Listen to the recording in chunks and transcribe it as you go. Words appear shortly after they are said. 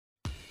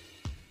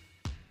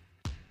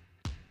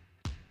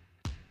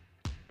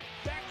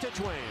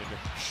Ridgeway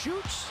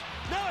shoots.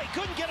 No, he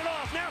couldn't get it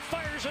off. Now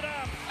fires it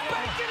up.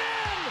 Back it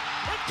in.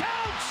 It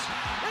counts.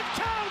 It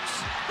counts.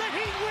 The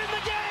Heat win the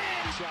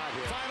game.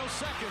 Final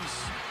seconds.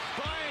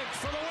 Bryant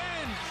for the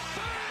win.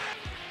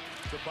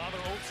 To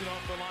bother Olsen off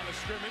the line of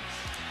scrimmage.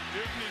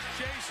 Newton is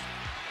chased.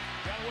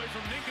 Got away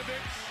from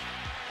Ninkovic.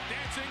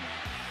 Dancing.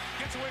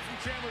 Gets away from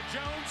Chandler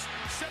Jones.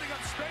 Setting up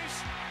space.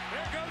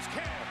 There goes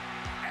Cam.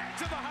 Add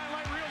to the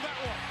highlight reel that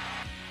one.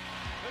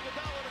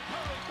 Iguodala to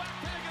Curry. Back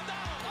to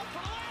Iguodala. Up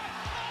for the layup.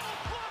 Oh,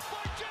 blocked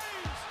by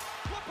James.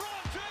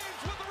 LeBron James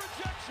with the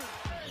rejection.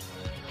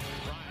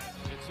 Bryant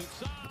gets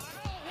inside.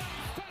 Oh, what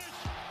a finish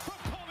from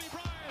Kobe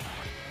Bryant.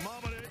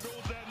 Mama, there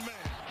goes that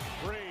man.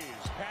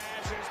 Breeze.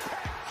 Pass is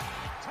picked.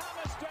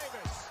 Thomas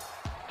Davis.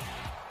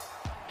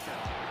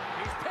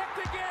 He's picked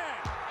again.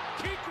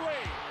 Kuechly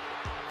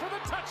for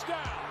the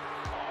touchdown.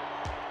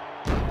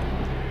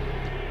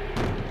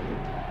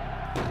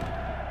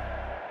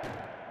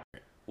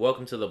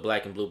 Welcome to the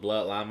Black and Blue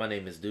Bloodline. My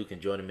name is Duke, and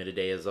joining me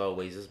today, as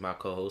always, is my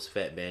co-host,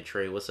 Fat Man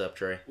Trey. What's up,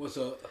 Trey? What's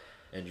up?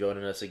 And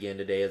joining us again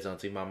today is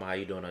Auntie Mama. How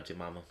you doing, Auntie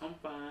Mama? I'm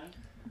fine.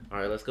 All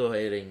right, let's go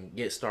ahead and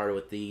get started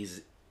with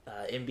these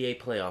NBA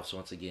playoffs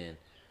once again.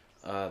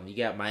 You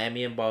got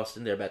Miami and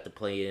Boston. They're about to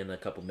play in a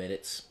couple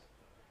minutes.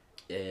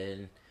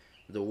 And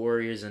the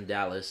Warriors and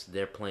Dallas,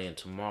 they're playing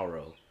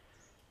tomorrow.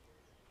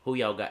 Who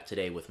y'all got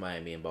today with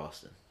Miami and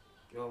Boston?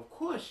 Yo, of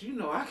course, you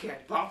know I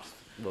got Boston.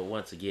 Well,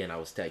 once again, I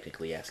was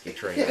technically asking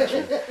Trey. Not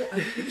you.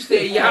 You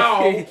said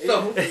y'all,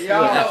 so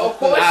y'all. Of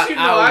course, you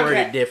know I'll I word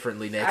got. it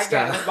differently next I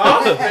got time.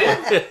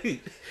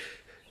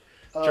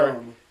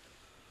 Boston.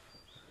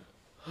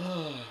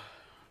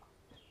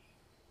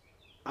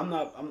 I'm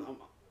not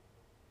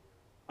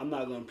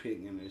gonna pick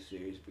in this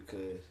series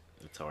because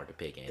It's hard to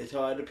pick, Andy. it's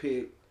hard to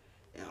pick,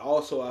 and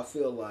also I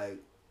feel like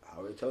I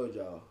already told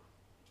y'all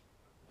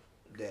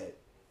that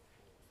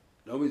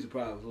don't be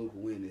surprised if Luka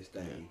win this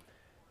thing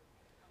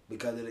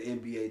because of the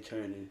NBA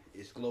turning.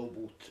 It's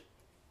global.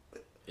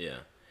 Yeah.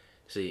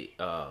 See,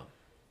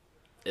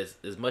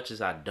 as much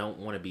as I don't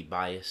want to be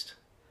biased,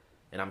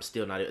 and I'm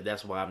still not.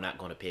 That's why I'm not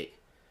going to pick.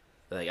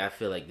 Like, I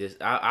feel like this.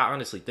 I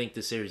honestly think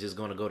this series is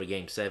going to go to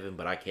Game 7,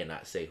 but I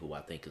cannot say who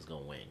I think is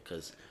going to win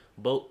because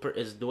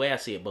the way I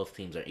see it, both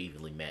teams are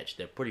evenly matched.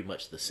 They're pretty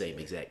much the same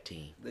exact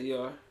team. They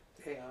are,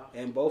 They are.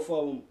 and both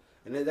of them.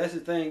 And that's the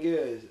thing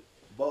is,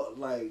 both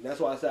that's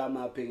why I say I'm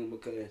not picking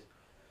because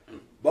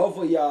both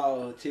of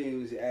y'all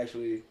teams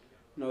actually.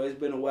 You know, it's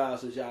been a while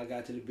since y'all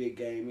got to the big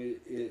game.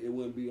 It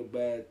wouldn't be a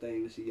bad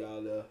thing to see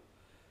y'all there.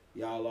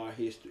 Y'all are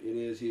history. It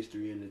is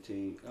history in the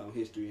team.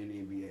 History in the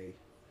NBA.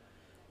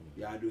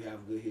 Y'all do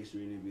have good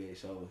history in the NBA.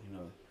 So you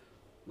know,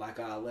 like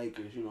our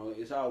Lakers. You know,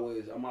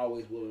 I'm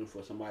always willing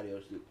for somebody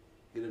else to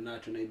get a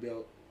notch on their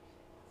belt.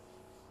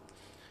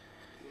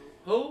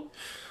 Who?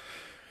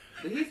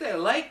 Did he say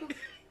Lakers?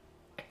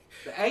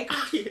 The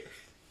Acres?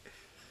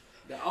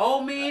 The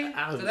old men?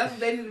 So that's what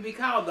they need to be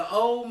called, the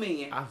old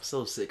men. I'm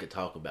so sick of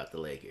talking about the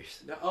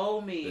Lakers. The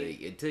old men.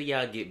 Like, until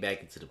y'all get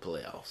back into the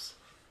playoffs,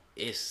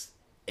 it's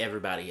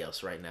everybody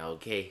else right now,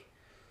 okay?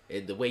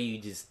 And the way you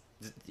just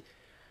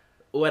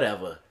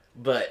whatever.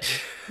 But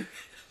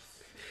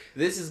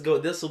this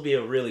will be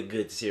a really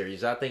good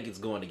series. I think it's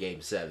going to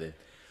Game 7.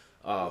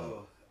 I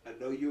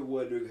know you're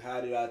wondering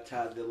how did I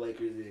tie the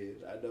Lakers in.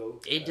 I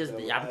know.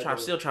 I'm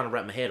still trying to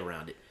wrap my head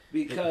around it.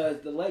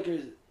 Because the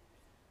Lakers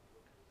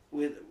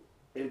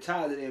it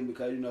ties it in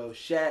because, you know,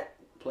 Shaq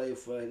played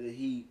for the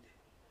Heat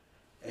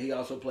and he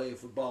also played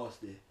for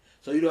Boston.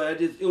 So, you know,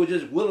 it was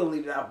just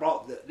willingly that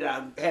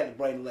I had to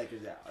bring the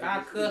Lakers out.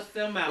 I cussed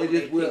them out. It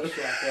just will.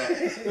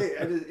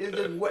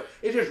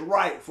 It's just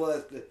right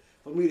for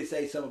me to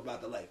say something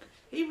about the Lakers.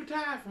 He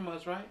retired from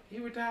us, right? He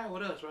retired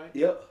with us, right?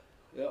 Yep.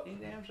 He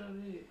damn sure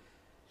did.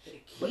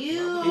 They But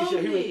killed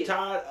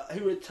he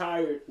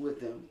retired with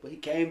them, but he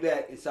came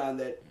back and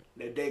signed that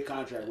day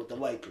contract with the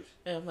Lakers.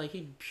 Yeah, I'm like,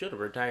 he should have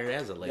retired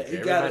as a Laker. He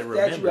got Everybody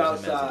a statue remembers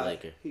him as a outside.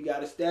 Laker. He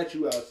got a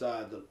statue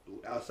outside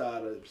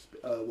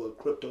of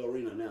Crypto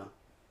Arena now.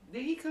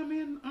 Did he come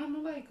in on the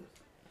Lakers?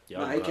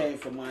 Y'all He call- came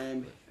from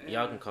Miami.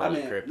 Y'all can call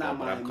it crypto, not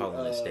but I'm Miami,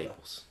 calling it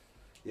Staples.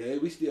 Yeah,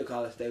 we still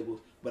call it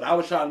Staples. But I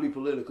was trying to be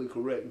politically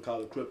correct and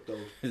call it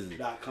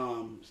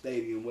Crypto.com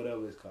Stadium,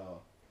 whatever it's called.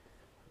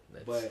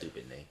 That's But- a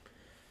stupid name.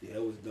 Yeah,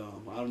 it was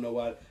dumb. I don't know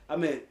why. I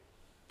mean,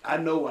 I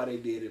know why they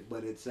did it,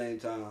 but at the same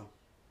time,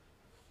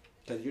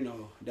 because, you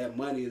know, that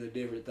money is a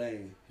different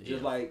thing.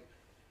 Just like,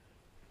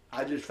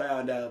 I just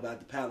found out about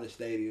the Palace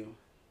Stadium.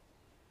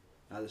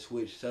 I'll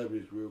switch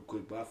subjects real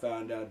quick, but I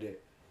found out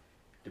that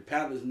the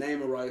Palace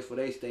naming rights for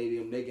their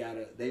stadium, they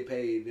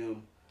paid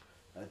them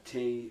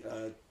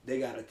they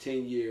got a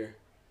 10-year,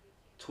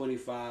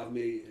 $225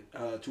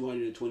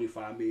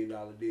 million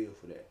deal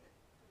for that.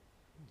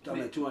 I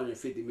mean,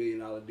 $250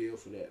 million deal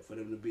for that, for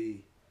them to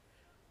be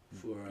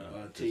for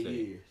 10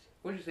 years.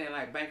 What you saying,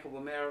 like Bank of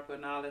America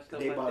and all that stuff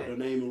They like bought that?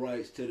 the naming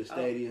rights to the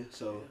stadium,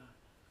 so Yeah.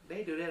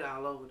 They do that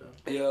all over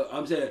though. yeah,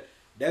 I'm saying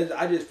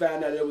I just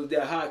found out it was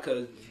that high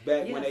because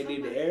back when they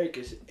did the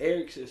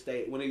Ericsson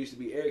Stadium, when it used to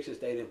be Ericsson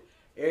Stadium,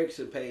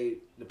 Ericsson paid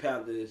the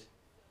Panthers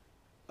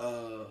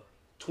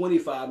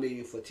 $25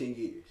 million for 10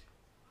 years.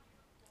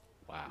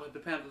 Wow. But the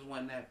Panthers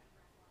wasn't that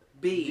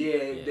big.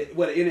 Yeah.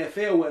 Well, the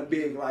NFL wasn't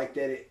big like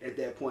that at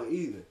that point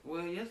either.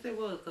 Well, yes, it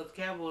was, because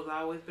Cowboys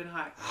always been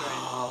hot.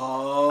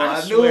 Oh,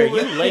 I swear,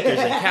 you Lakers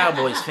and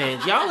Cowboys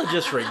fans, y'all are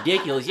just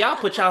ridiculous. Y'all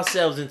put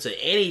yourselves into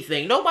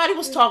anything. Nobody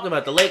was talking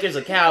about the Lakers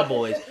or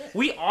Cowboys.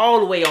 We all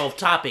the way off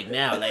topic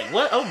now. Like,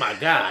 what? Oh, my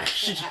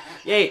gosh.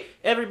 Hey,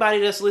 everybody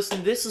that's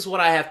listening, this is what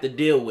I have to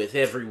deal with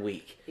every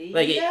week.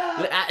 Like,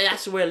 I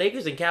swear,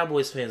 Lakers and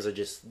Cowboys fans are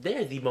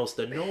they're the most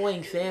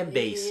annoying fan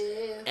base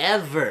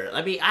ever.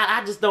 I mean,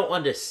 I just don't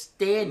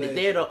understand it.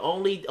 They're the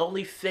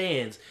only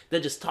fans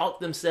that just talk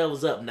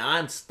themselves up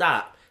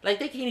nonstop. Like,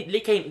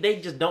 they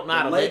just don't know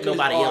how to let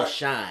nobody else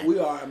shine. We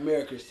are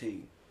America's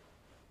team.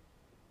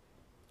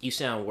 You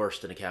sound worse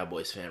than a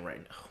Cowboys fan right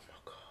now. Oh my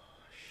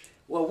gosh.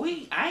 Well,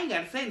 I ain't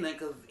got to say nothing,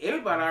 because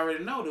everybody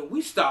already know that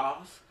we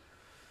stars.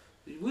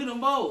 We them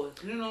boys.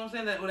 You know what I'm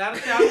saying? That without a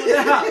shadow of a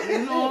doubt.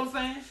 You know what I'm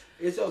saying?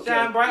 It's okay.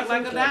 Shine bright It's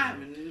like okay. a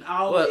diamond.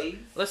 Always.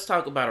 Well, let's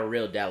talk about a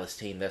real Dallas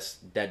team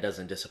that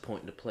doesn't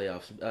disappoint in the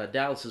playoffs.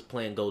 Dallas is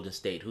playing Golden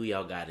State. Who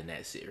y'all got in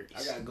that series?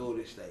 I got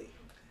Golden State.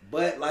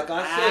 But like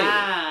I said,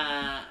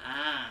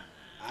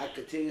 I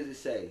continue to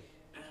say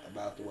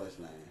about the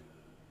West Line.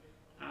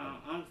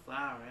 I'm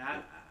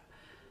sorry.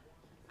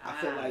 I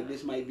feel like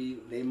this might be,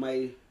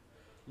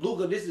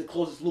 Luka, this is the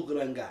closest Luka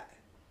done got.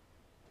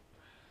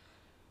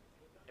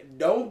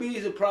 Don't be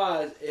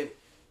surprised if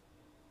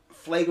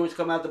flagrants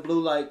come out the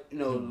blue like,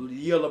 the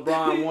year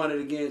LeBron won it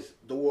against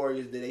the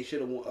Warriors that they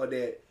should have won, or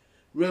that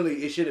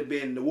really it should have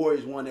been the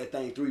Warriors won that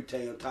thing 3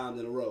 times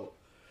in a row.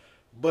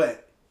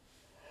 But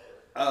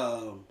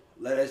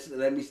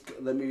let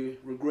me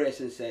regress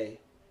and say,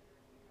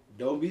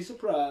 don't be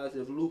surprised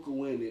if Luka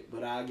win it,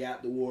 but I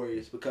got the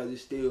Warriors because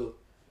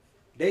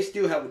they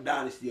still have a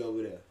dynasty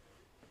over there.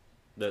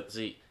 But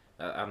see,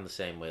 I'm the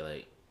same way.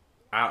 Like,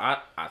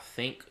 I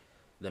think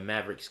the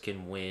Mavericks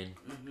can win,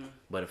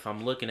 but if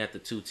I'm looking at the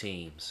two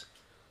teams,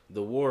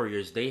 the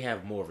Warriors, they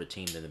have more of a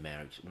team than the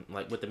Mavericks.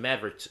 Like, with the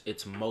Mavericks,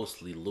 it's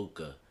mostly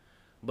Luka,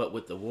 but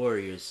with the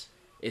Warriors,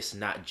 it's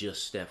not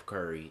just Steph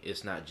Curry,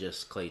 it's not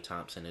just Klay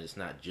Thompson, and it's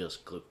not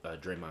just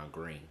Draymond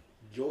Green.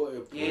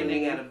 Jordan Poole. And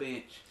they got a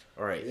bench.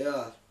 All right.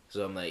 Yeah.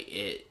 So I'm like,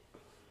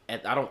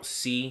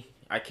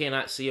 I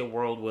cannot see a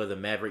world where the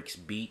Mavericks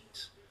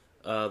beat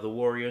the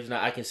Warriors.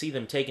 Now, I can see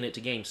them taking it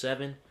to Game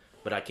 7,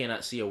 but I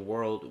cannot see a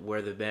world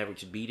where the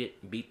Mavericks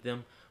beat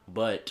them.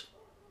 But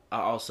I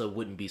also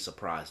wouldn't be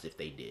surprised if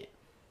they did.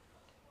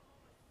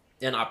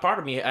 And part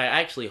of me, I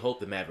actually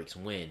hope the Mavericks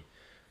win,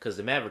 because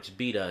the Mavericks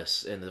beat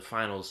us in the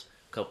finals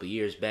a couple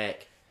years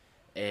back,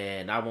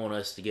 and I want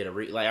us to get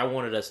I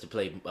wanted us to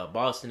play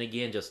Boston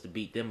again just to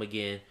beat them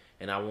again,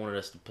 and I wanted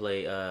us to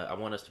play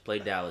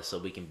Dallas so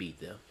we can beat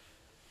them.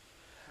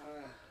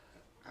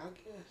 I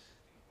guess.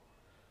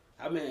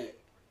 I mean,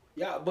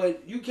 y'all,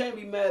 but you can't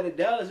be mad at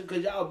Dallas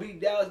because y'all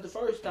beat Dallas the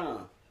first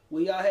time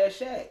when y'all had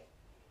Shaq.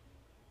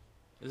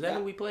 Is that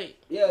who we played?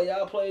 Yeah,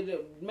 y'all played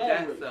the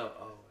Mavericks.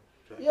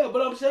 That's Yeah,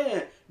 but I'm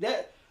saying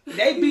that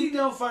they beat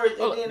them first,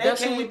 and then they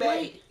that's who came we back.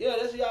 played? Yeah,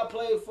 that's who y'all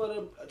played for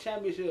the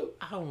championship.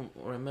 I don't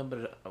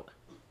remember.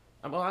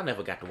 Well, I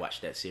never got to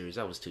watch that series.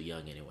 I was too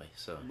young anyway.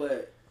 So.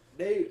 But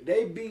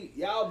they beat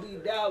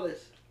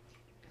Dallas,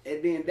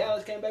 and then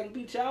Dallas came back and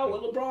beat y'all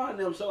with LeBron and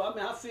them. So I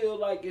mean, I feel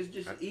like it's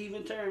just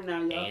even term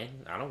now, y'all. And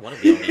I don't want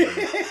to be on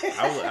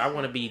even. I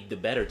want to be the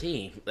better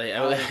team. Like,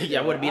 I want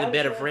to be the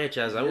better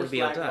franchise. I want to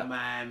be on top. A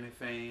Miami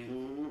fan.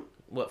 Mm-hmm.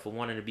 What, for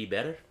wanting to be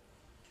better?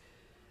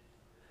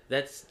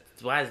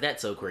 Why is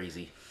that so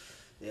crazy?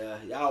 Yeah,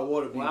 y'all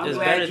want to be. Well, I'm It's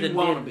glad better you than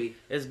want to being. be.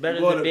 It's better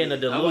You wanna than being a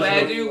be. I'm I'm delusional.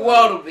 glad you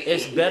want to be.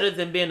 It's better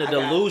than being a I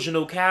got-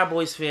 delusional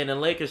Cowboys fan and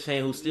Lakers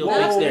fan who still Whoa,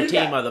 thinks their you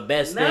team got- are the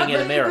best Now thing in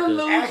they America.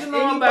 delusional. Ask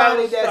about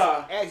anybody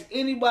star.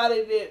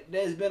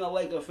 that's been a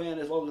Laker fan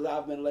as long as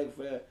I've been a Laker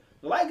fan.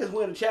 The Lakers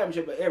win the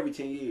championship every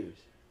 10 years.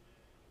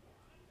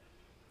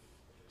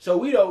 So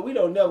we don't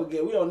never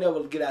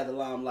get out of the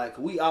limelight.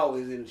 'Cause we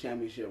always in the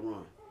championship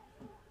run.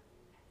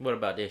 What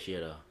about this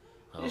year though?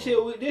 Oh. This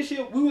year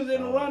we was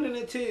in the running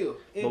until.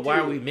 But why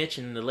are we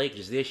mentioning the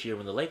Lakers this year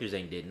when the Lakers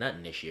ain't did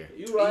nothing this year?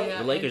 You right? Yeah.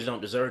 The Lakers don't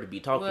deserve to be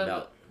talked Well,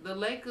 about. The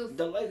Lakers,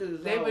 The Lakers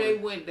is they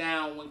always- went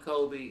down when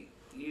Kobe,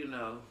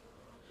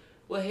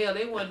 Well, hell,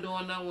 they wasn't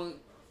doing nothing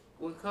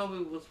when Kobe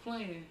was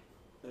playing.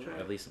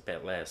 At least the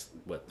last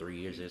 3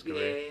 years of his Yeah.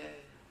 career.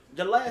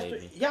 The last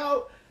Maybe.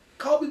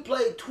 Kobe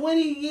played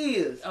 20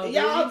 years. Oh, And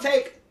y'all really?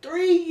 take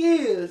 3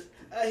 years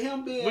of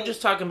him being. We're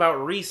just talking about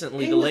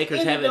recently. He The was Lakers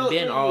injured haven't those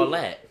been 3 all years.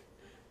 that.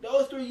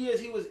 Those 3 years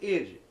he was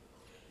injured.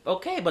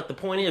 Okay, but the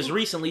point is,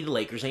 recently the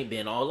Lakers ain't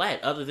been all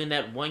that. Other than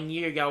that 1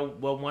 year, y'all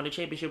won a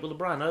championship with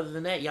LeBron. Other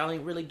than that, y'all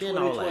ain't really been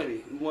all that.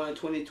 2020. We won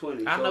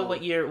 2020. I so- know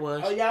what year it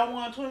was. Oh, y'all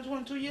won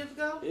 2022 years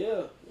ago?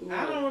 Yeah. we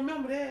I won. don't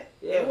remember that.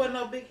 Yeah. It wasn't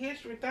no big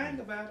history thing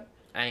about it.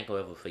 I ain't gonna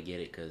ever forget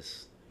it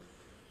because,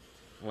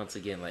 once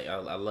again, like I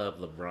love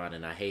LeBron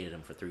and I hated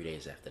him for 3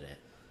 days after that.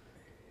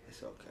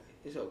 It's okay.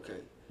 It's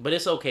okay. But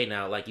it's okay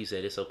now, like you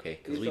said, it's okay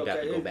because It's we about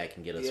okay. to go back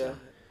and get us Yeah. one.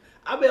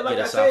 I mean, like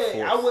Get I us our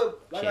said, I would, fourth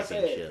like I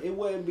said, championship. it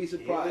wouldn't be Here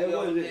surprised. we It go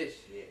with wouldn't. this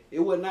shit. It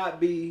would not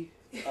be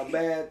a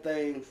bad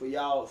thing for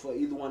y'all, for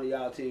either one of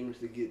y'all teams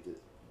to get the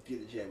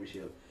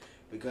championship,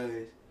 because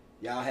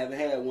y'all haven't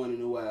had one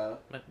in a while.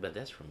 But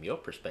that's from your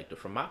perspective.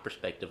 From my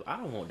perspective, I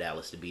don't want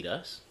Dallas to beat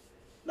us.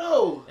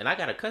 No, And I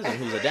got a cousin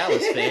who's a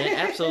Dallas fan.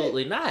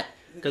 Absolutely not.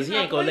 Because he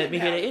ain't going to let me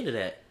hear the end of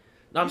that.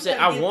 No, I'm saying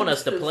I want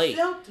us to play.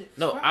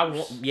 No, I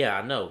want. Yeah,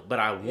 I know. But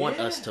I want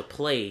us to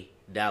play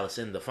Dallas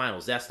in the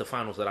finals. That's the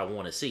finals that I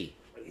want to see.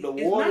 the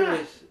It's Warriors,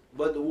 not.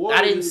 but the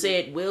Warriors. I didn't say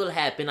it will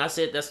happen. I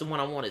said that's the one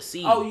I want to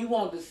see. Oh, you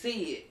want to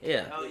see it?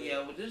 Yeah. Oh yeah.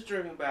 Well, just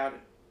dream about it.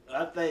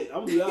 I think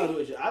I'm gonna be honest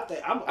with you. I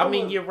think I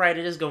mean, you're right.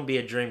 It is going to be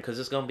a dream because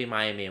it's going to be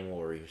Miami and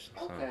Warriors.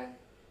 So. Okay.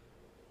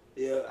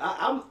 Yeah,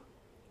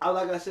 I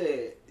like I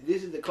said,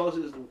 this is the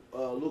closest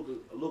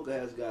Luka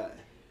has gotten.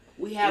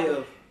 We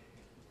have.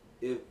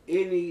 If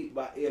any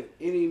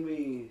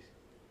means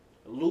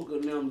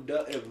Luka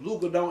if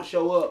Luka don't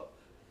show up,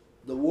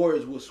 the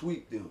Warriors will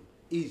sweep them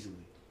easily.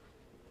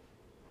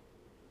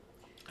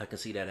 I can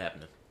see that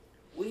happening.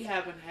 We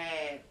haven't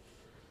had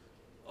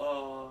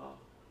a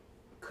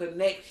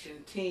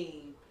connection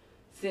team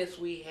since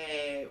we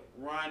had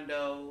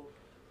Rondo,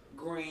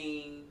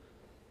 Green,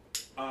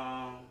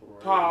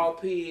 Paul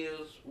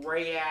Pierce,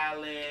 Ray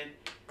Allen,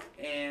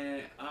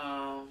 and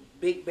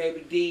Big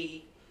Baby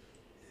D.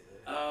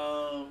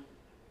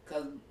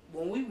 Because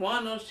when we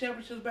won those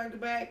championships back to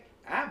back,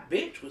 our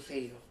bench was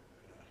hell.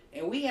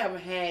 And we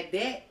haven't had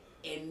that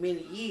in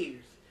many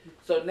years.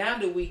 So now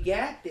that we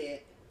got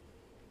that,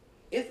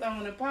 it's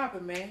on and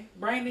popping, man.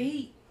 Bring the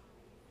heat.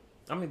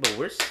 I mean, but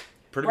we're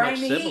pretty Bring much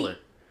the similar. heat.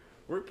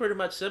 We're pretty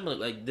much similar.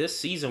 Like this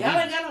season, Y'all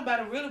ain't got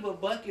nobody really but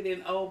Bucket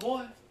and old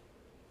boy.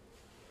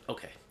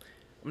 Okay.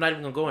 I'm not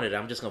even going to go into that.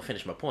 I'm just going to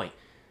finish my point.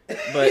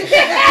 But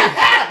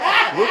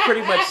we're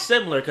pretty much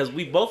similar because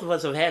both of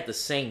us have had the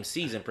same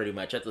season pretty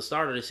much. At the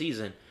start of the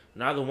season,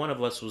 neither one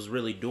of us was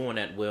really doing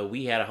that well.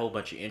 We had a whole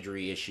bunch of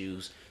injury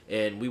issues,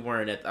 and we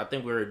weren't I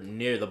think we were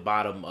near the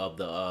bottom of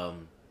the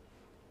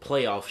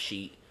playoff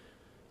sheet.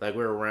 Like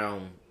we were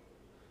around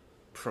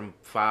from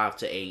 5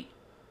 to 8.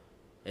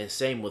 And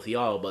same with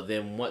y'all, but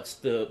then once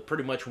what do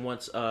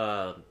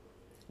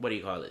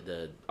you call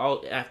it?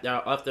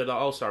 After the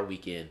All-Star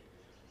weekend,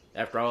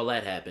 after all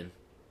that happened,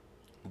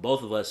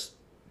 both of us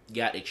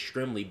got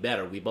extremely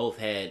better. We both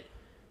had,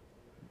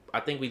 I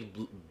think we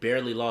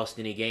barely lost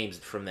any games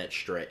from that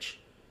stretch.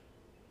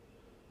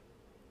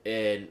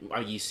 And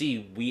you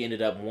see, we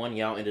ended up 1,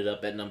 y'all ended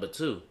up at number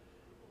 2.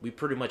 We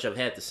pretty much have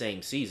had the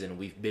same season.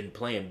 We've been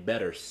playing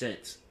better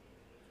since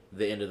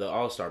the end of the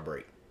All-Star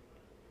break.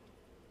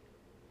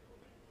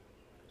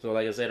 So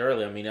like I said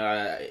earlier, I mean,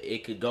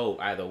 it could go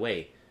either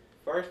way.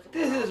 First of all,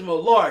 This is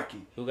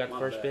malarkey. Who got the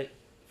first bad. pick?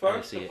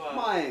 first see of it. all,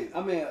 Mine.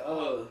 I mean,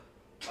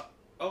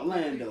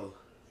 Orlando.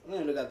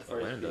 Orlando got the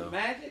first Orlando. pick.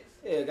 Magic.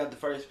 Yeah, got the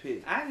first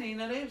pick. I didn't even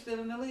know they were still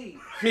in the league.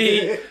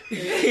 Yeah.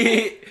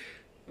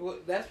 Well,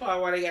 that's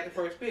probably why they got the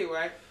first pick,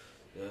 right?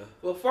 Yeah.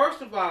 Well,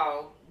 first of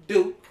all,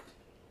 Duke,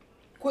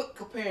 quit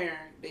comparing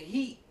the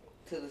Heat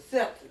to the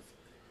Celtics,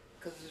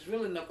 because there's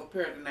really no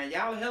comparison. Now,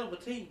 y'all a hell of a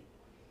team,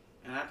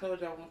 and I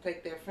told you I won't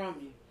take that from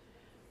you.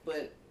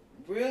 But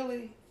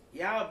really,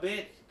 y'all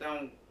bench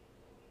don't.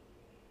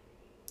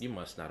 You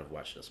must not have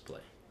watched us play.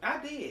 I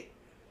did.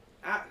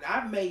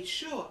 I made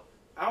sure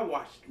I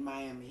watched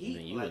Miami Heat.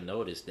 Then you would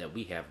notice that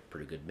we have a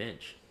pretty good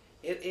bench.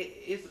 It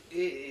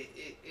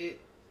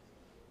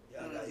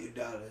Y'all got your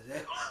dollars.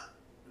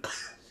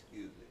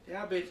 Excuse me.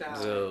 y'all bench out.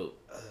 So,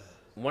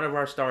 one of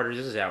our starters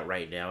is out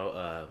right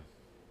now,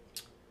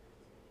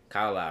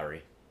 Kyle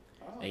Lowry.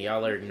 And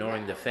y'all are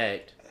ignoring the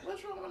fact.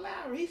 What's wrong with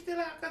Lowry? He's still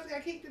out because he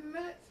got kicked in the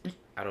nuts.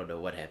 I don't know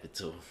what happened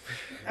to him.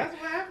 That's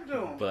what happened to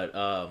him. But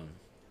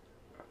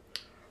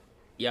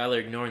y'all are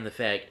ignoring the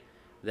fact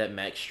that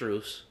Max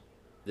Strus,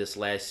 this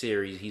last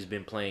series, he's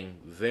been playing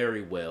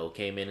very well.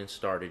 Came in and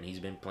started, and he's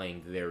been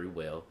playing very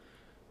well.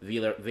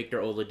 Victor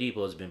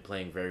Oladipo has been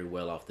playing very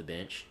well off the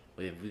bench.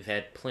 We've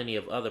had plenty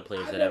of other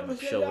players that haven't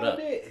showed up.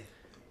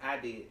 I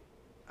did.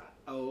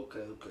 Oh,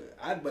 okay.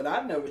 But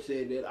I never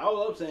said that.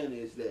 All I'm saying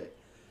is that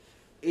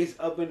it's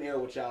up in the air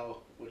with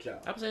y'all.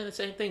 I'm saying the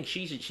same thing.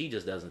 She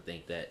just doesn't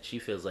think that. She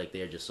feels like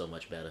they're just so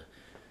much better.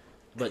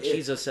 But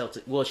she's a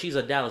Celtic. Well, she's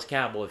a Dallas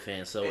Cowboy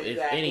fan, so if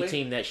any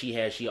team that she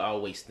has, she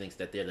always thinks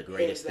that they're the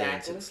greatest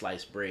thing since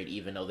sliced bread,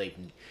 even though they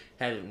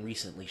haven't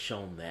recently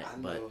shown that. I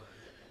but know.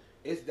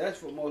 That's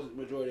for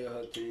majority of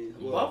her teams.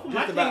 Both of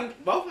my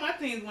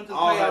teams went to the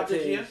all her playoffs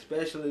this year.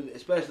 teams,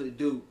 especially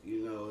Duke.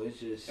 You know, it's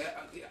just.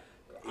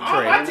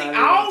 All my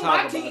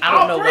teams.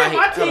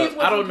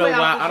 I don't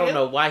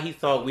know why he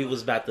thought we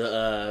was about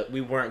to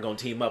we weren't gonna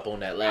team up on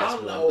that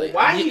last one. I don't know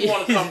why he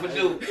want to come for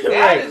Duke.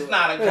 That is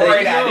not a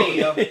great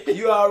idea.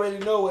 You already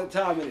know what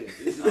time it is.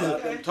 It's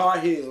about them Tar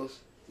Heels.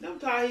 Them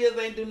Tar Heels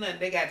ain't do nothing.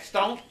 They got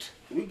stomped.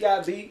 We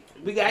got beat.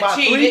 We got by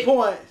cheated. 3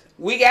 points.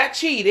 We got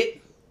cheated.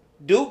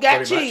 Duke got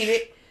Pretty much.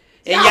 cheated.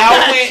 And Y'all y'all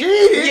got went.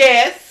 cheated?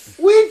 Yes.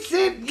 We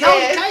sent Coach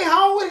Yes. K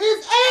home with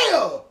his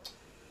L.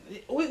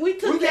 We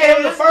took We gave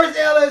him the first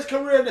L of his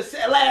career and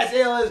the last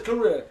L of his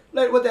career.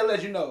 What that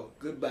let you know?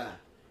 Goodbye.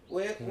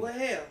 Well,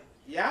 hell,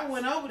 y'all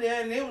went over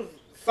there and it was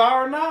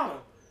sorry now.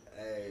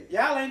 Hey.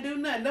 Y'all ain't do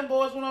nothing. Them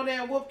boys went over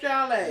there and whooped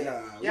y'all ass.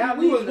 Nah, Y'all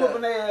we was beat us.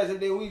 whooping their ass, and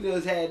then we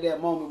just had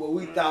that moment where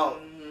we thought,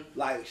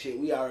 like, shit,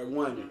 we already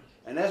won it.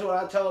 And that's what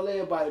I told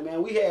everybody,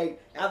 man. We had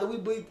after we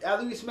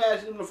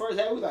smashed them in the first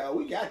half, we was like, oh,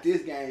 we got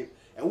this game,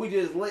 and we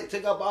just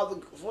took up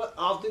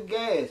off the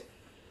gas,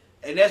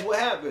 and that's what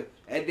happened.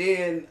 And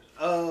then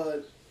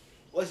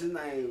what's his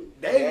name?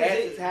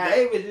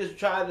 Davis just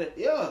tried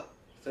to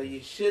So you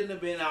shouldn't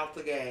have been off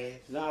the gas.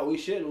 Nah, we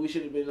shouldn't. We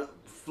should have been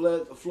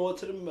floor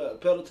to the metal,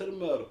 pedal to the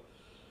metal.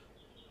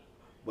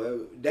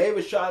 But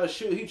Davis tried to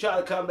shoot. He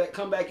tried to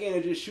come back in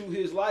and just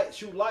shoot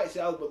lights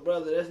out. But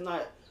brother, that's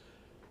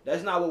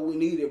not what we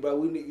needed,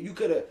 bro. You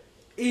could have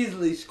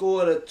easily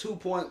scored a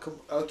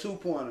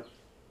 2-pointer.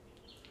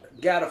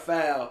 Got a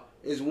foul.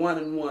 It's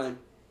 1-1.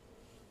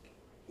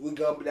 We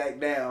go back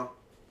down.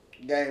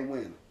 Game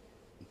winner.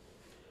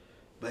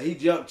 But he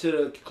jumped to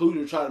the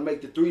conclusion, trying to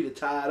make the 3 to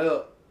tie it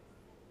up.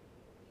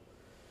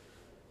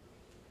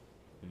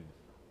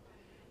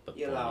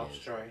 You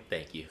lost, Trey.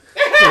 Thank you.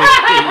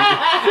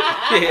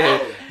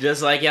 Yeah,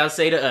 just like y'all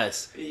say to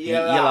us, you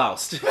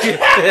lost.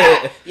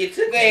 You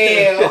took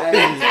a L.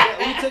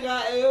 We took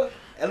our L.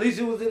 At least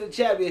it was in the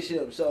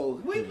championship.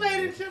 So We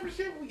played in the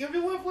championship. If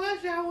it weren't for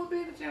us, y'all would be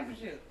in the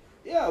championship.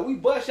 yeah, we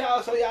bust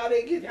y'all so y'all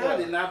didn't get Y'all there.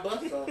 did not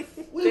bust us.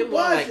 We They won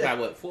bust like by y'all.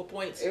 what, 4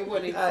 points? It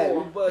wasn't even Hey, we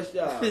 4. bust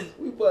y'all.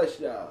 We bust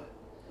y'all.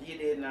 You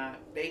did not.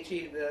 They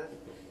cheated us.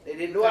 They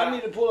didn't. Do I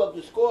need to pull up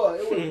the score?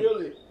 It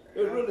was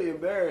really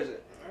embarrassing.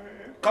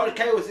 Coach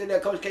K was in there.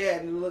 Coach K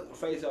had to look the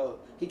face off.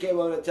 He came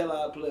over to tell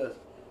our players.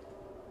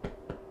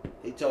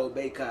 He told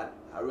Baycott,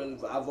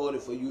 I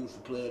voted for you for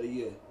Player of the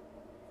Year.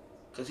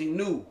 Because he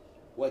knew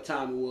what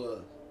time it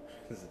was.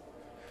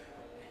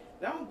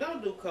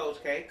 Don't do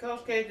Coach K.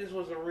 Coach K just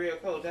was a real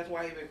coach. That's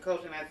why he been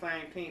coaching that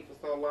same team for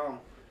so long.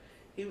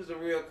 He was a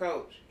real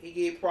coach. He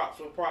gave props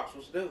where props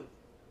was due.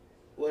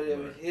 Whether it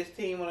was his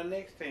team or the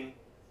next team.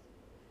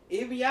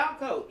 Even y'all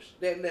coach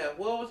that left.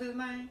 What was his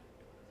name?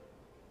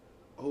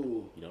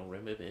 Who? You don't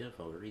remember him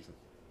for a reason.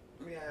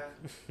 Yeah.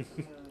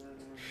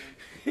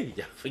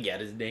 Y'all forgot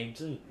his name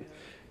too.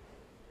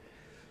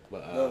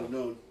 But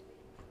No.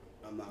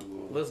 I'm not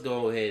going. let's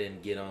go ahead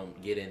and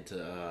get into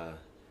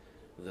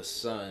the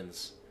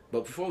Suns.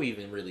 But before we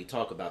even really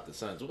talk about the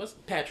Suns, what's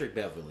Patrick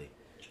Beverly?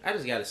 I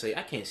just gotta say,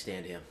 I can't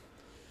stand him.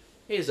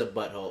 He's a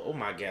butthole. Oh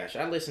my gosh.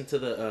 I listened to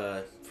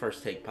the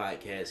First Take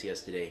podcast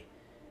yesterday.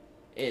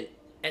 And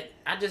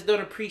I just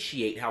don't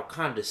appreciate how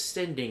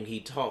condescending he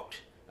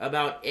talked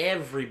about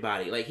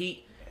everybody. Like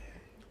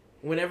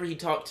whenever he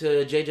talked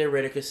to JJ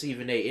Redick or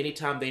Stephen A,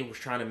 anytime they was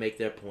trying to make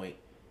their point,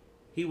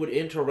 he would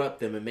interrupt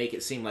them and make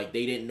it seem like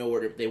they didn't know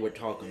what they were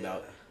talking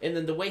about. And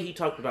then the way he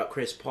talked about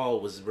Chris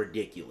Paul was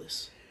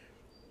ridiculous.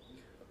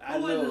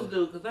 Who is this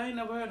dude? Because I ain't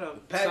never heard of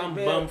him. Some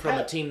bum from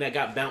a team that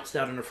got bounced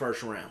out in the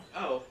first round.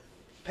 Oh.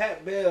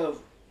 Pat Bev,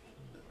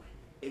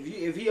 if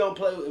he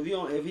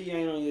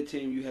ain't on your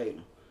team, you hate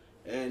him.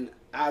 And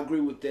I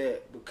agree with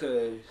that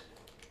because,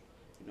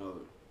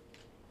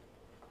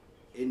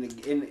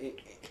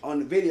 on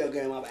the video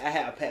game, I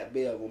have Pat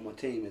Bev on my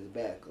team as a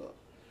backup.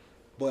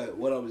 But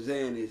what I'm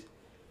saying is,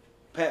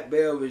 Pat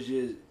Bev is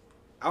just,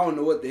 I don't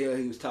know what the hell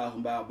he was talking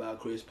about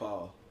Chris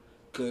Paul,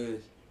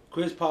 because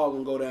Chris Paul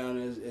gonna go down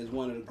as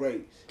one of the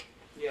greats.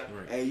 Yeah.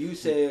 Right. And you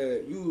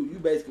said you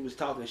basically was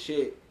talking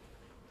shit.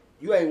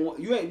 You ain't won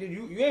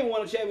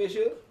a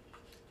championship.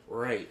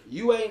 Right.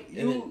 And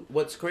then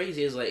what's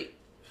crazy is like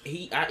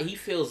he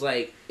feels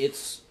like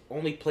it's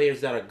only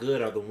players that are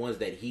good are the ones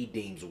that he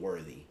deems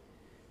worthy.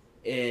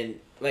 And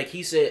like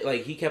he said,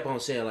 like he kept on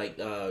saying like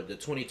the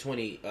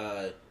 2020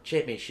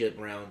 championship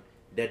round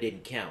that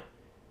didn't count.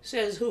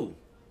 Says who?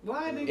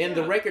 Why didn't In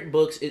the record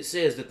books, it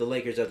says that the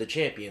Lakers are the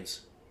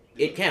champions.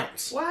 It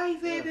counts. Why he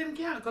said it didn't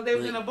count? Because they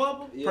was in a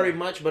bubble? Yeah. Pretty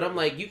much, but I'm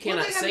like, you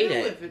cannot say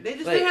that. They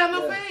just Like, didn't have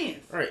no yeah.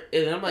 fans. Right,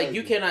 and I'm like,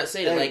 you cannot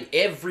say that. Like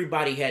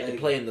everybody had to Thank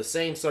play in the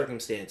same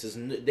circumstances.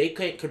 They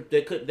couldn't.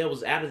 That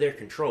was out of their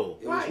control.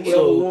 It was Right. whoever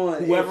So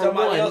won. whoever If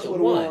somebody won, else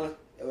would've won.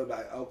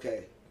 Everybody,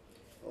 okay.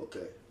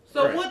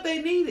 So Right. what they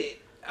needed?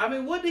 I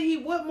mean,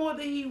 what more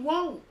did he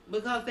want?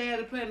 Because they had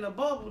to play in the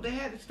bubble. They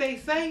had to stay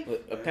safe.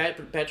 But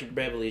Patrick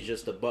Beverly is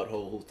just a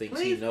butthole who thinks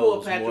Please he pull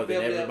knows Patrick more than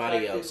Beverly up everybody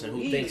like else, this. and who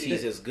He- thinks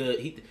he's as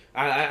good.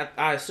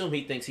 I assume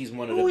he thinks he's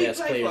one of Who the he best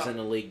play players for? in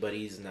the league, but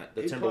he's not.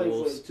 The He played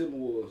Timberwolves for the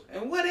Timberwolves.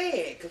 And what they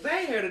had? Because I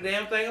ain't heard a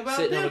damn thing about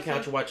sitting on them. the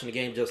couch watching the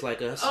game just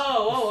like us.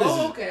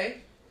 Oh, okay.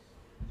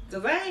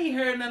 Because I ain't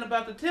heard nothing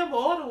about the Timber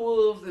or the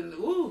Wolves. And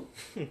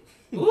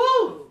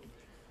ooh.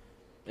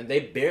 And they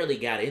barely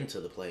got into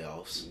the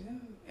playoffs.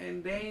 Yeah,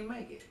 and they ain't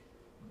make it.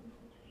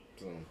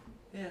 So.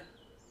 Yeah.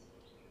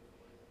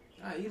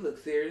 Ah, you look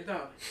serious,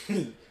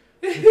 don't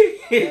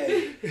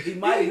Hey, he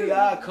might be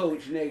our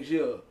coach next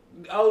year.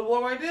 Oh, the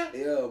one right there?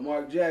 Yeah,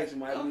 Mark Jackson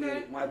might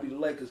Okay. be the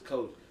Lakers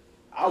coach.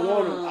 I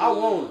want him.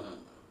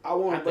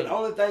 But think- the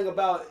only thing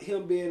about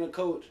him being a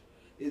coach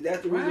is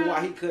that's the reason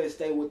why he couldn't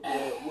stay with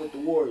the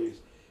Warriors.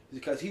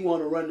 because he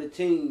want to run the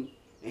team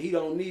and he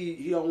don't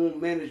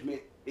want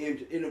management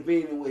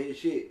intervening with his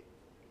shit.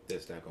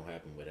 That's not gonna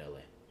happen with LA.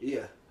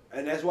 Yeah,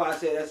 and that's why I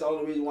said that's the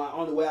only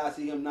way I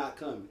see him not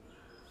coming.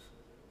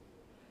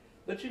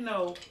 But you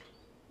know,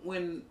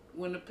 when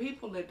the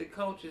people that the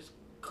coaches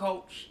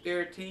coach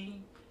their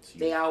team,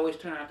 they always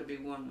turn out to be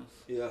winners.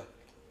 Yeah.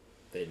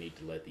 They need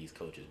to let these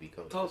coaches be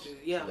coaches. Coaches,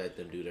 yeah. Let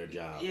them do their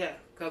job. Yeah,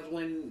 because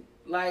when,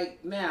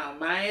 like now,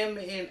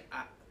 Miami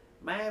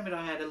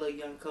don't have a little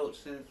young coach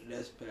since.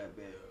 That's Pat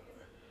Bear.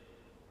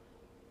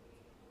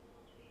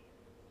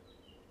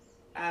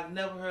 I've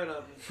never heard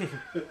of him.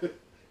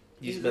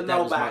 He's a But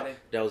nobody.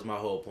 that was my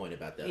whole point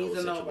about that He's whole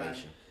a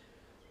situation.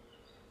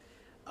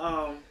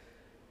 nobody.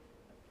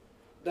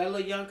 That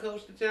little young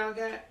coach that y'all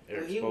got?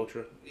 Eric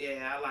Spoelstra.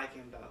 Yeah, I like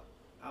him though.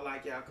 I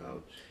like y'all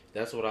coach.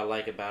 That's what I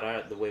like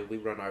about the way we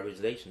run our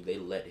organization. They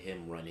let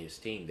him run his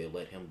team. They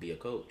let him be a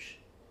coach.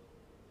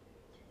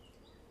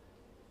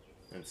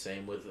 And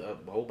same with a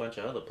whole bunch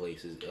of other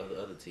places,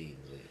 other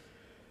teams.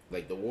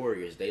 Like the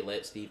Warriors, they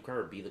let Steve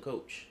Kerr be the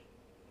coach.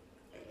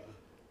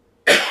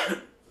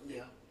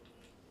 Yeah.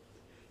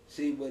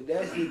 See, but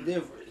that's the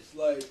difference.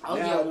 Like Oh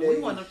yeah, nowadays, when we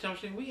won the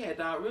championship, we had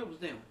Doc Rivers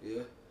then.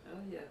 Yeah. Oh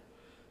yeah.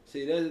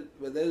 See, that's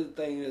the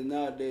thing is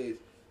nowadays,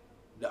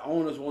 the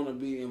owners want to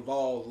be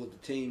involved with the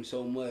team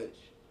so much.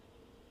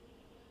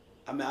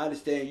 I mean, I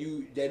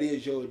understand that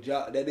is your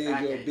job, that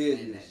is your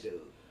business.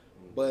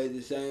 But at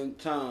the same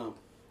time,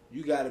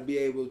 you got to be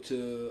able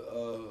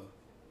to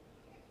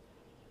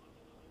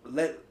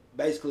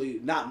basically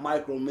not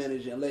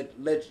micromanage and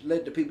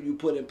let the people you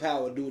put in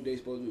power do what they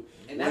supposed to do.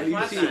 And when that's you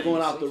my see thing. it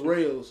going off the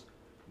rails,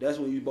 that's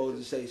when you're supposed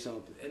to say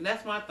something. And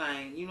that's my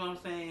thing. You know what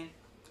I'm saying?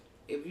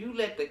 If you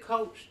let the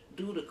coach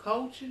do the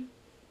coaching,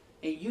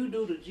 and you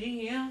do the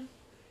GM,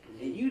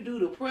 and you do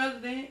the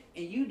president,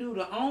 and you do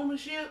the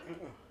ownership,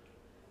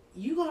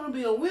 you're gonna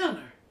be a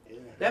winner. Yeah.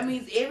 That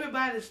means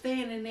everybody's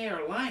staying in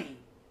their lane.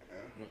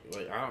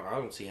 Like, I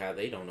don't see how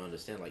they don't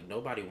understand. Like,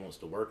 nobody wants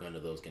to work under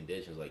those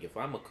conditions. Like, if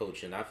I'm a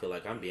coach and I feel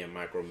like I'm being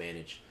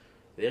micromanaged,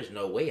 there's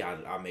no way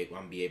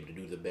I'm be able to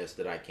do the best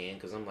that I can.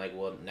 Because I'm like,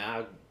 well, now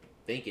I'm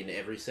thinking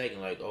every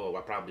second, like, oh,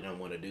 I probably don't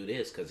want to do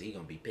this because he's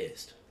going to be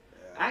pissed.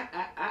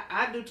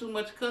 I do too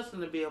much cussing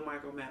to be a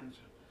micromanager.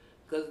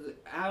 Because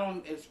I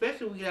don't,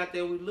 especially when we get out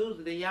there, we lose,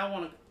 and then y'all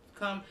want to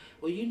come,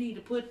 well, you need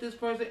to put this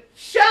person,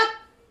 shut!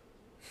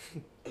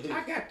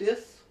 I got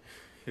this.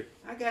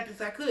 I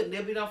couldn't.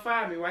 They'll be done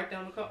fire me right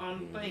down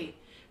on the thing.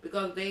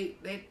 Because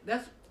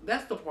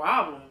that's the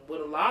problem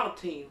with a lot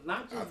of teams,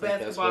 not just I think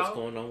basketball. that's what's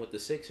going on with the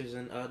Sixers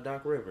and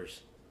Doc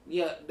Rivers.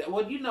 Yeah,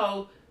 well, you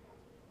know,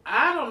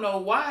 I don't know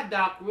why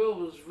Doc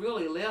Rivers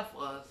really left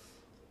us.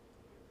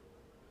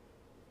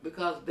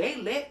 Because they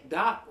let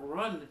Doc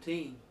run the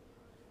team.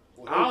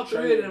 Well, All they three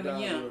of traded them, Don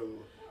yeah. Rivers.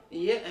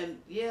 Yeah, and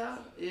yeah.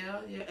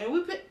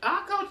 And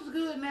our coach is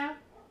good now.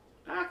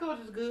 Our coach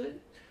is good.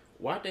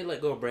 Why'd they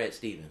let go of Brad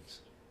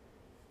Stevens?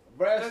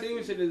 Brad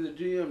Stevenson is a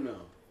GM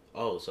now.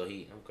 Oh, so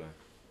okay.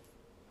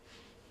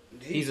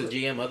 He's a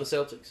GM of the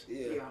Celtics?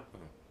 Yeah.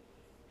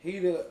 He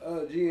the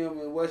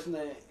GM in West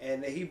End,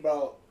 and he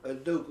brought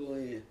Aduka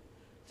in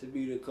to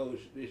be the coach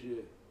this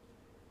year.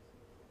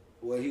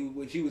 Well,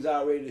 he was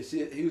already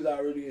assistant. He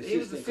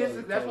was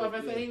assistant. That's what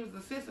I'm saying. He was the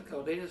assistant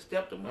coach. They just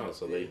stepped him up. Oh,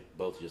 so they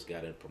both just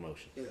got a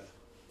promotion. Yeah.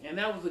 And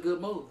that was a good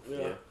move.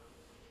 Yeah.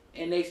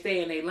 And they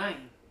stay in their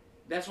lane.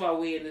 That's why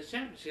we're in this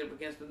championship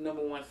against the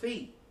number 1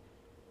 seed.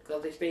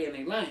 Because they stay in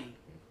their lane.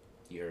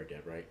 You heard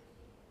that, right?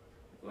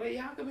 Well,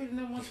 y'all could be the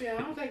number 1 seed.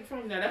 I don't take it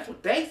from now. That's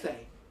what they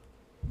say.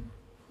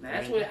 Now,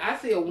 that's what I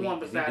see a 1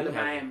 beside the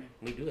Miami.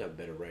 We do have a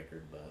better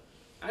record, but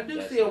I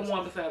do see a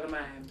 1 beside the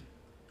Miami.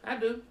 I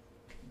do.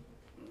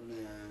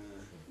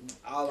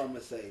 Nah, all I'm gonna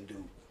say, Duke,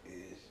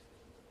 is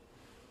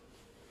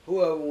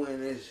whoever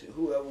win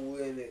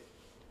it,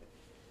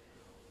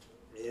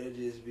 it'll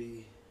just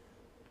be.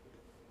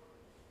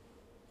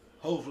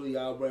 Hopefully,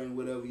 y'all bring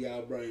whatever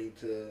y'all bring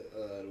to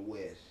the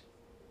West,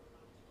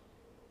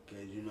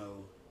 cause you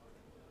know,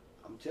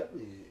 I'm telling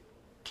you,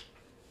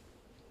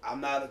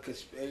 I'm not a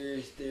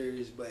conspiracy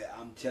theorist, but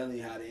I'm telling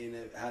you how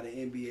the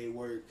NBA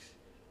works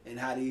and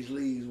how these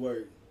leagues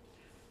work.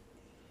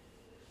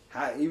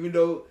 How even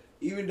though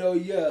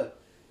yeah,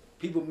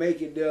 people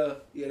make it there,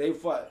 yeah, they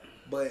fight,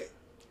 but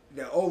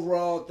the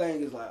overall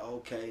thing is like,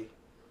 okay,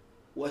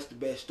 what's the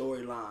best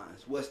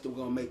storylines? What's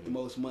gonna make the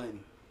most money?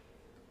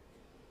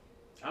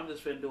 I'm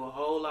just finna do a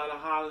whole lot of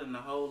hollering and a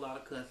whole lot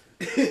of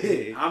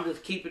cussing. I'm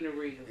just keeping it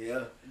real.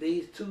 Yeah.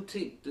 These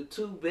the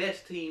two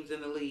best teams in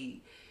the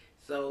league.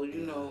 So, you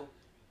know,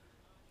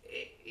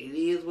 it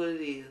is what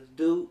it is.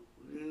 Duke,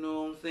 you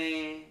know what I'm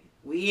saying?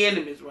 We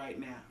enemies right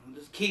now. I'm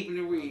just keeping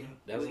it real.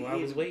 That's why I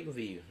was waiting for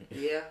you.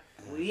 Yeah,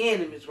 we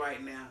enemies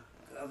right now.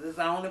 Cause it's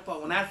the only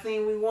part. When I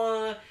seen we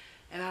won,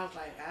 and I was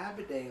like, I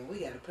be damn,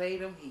 we gotta play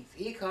them Heats.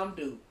 Here come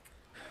Duke.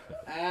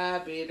 I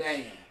be damn.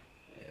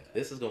 Yeah,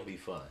 this is gonna be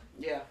fun.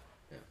 Yeah.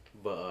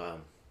 But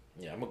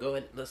I'm gonna go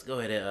ahead. Let's go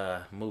ahead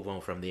and move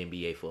on from the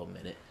NBA for a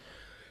minute.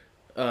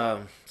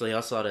 So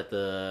y'all saw that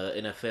the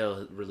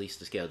NFL released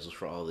the schedules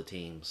for all the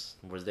teams.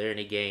 Was there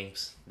any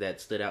games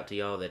that stood out to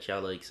y'all that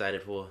y'all are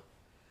excited for?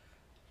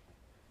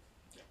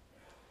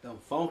 Them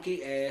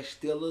funky ass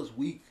Steelers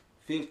week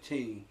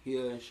 15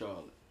 here in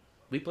Charlotte.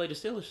 We played the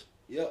Steelers.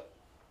 Yep.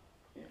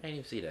 I didn't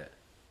even see that.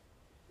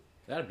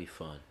 That'd be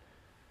fun.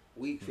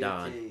 Week 15.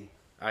 Don,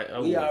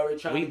 We already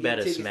trying we to get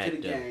better tickets smack to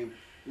the them. game.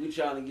 We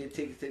trying to get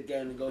tickets to the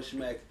game and go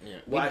smack. Yeah.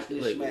 Watch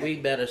this smack. We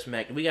better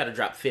smack. We got to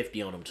drop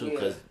 50 on them too,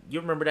 because you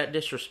remember that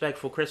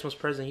disrespectful Christmas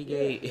present he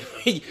gave.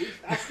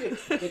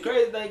 The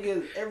crazy thing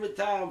is, every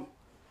time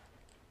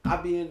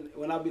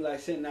when I be like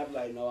sitting, I be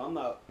like, no, I'm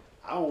not.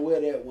 I don't wear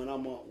that when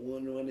I'm on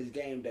when it's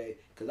game day,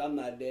 because I'm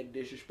not that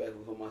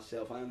disrespectful for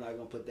myself. I'm not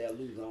gonna put that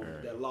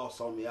that loss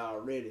on me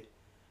already.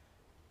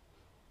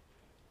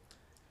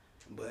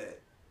 But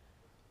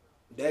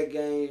that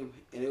game,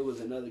 and it was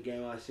another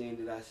game I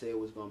seen that I said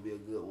was gonna be a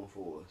good one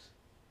for us.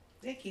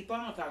 They keep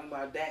on talking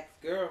about Dak's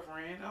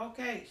girlfriend.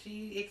 Okay,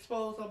 she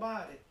exposed her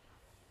body.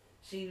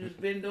 She's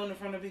been doing it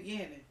from the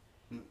beginning.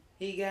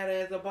 He got her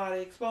as a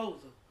body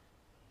exposer.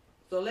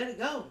 So let it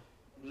go.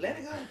 Let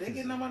it go. They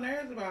getting on my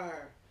nerves about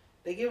her.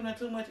 They giving her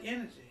too much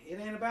energy. It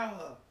ain't about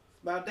her.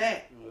 It's about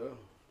Dak. Yeah.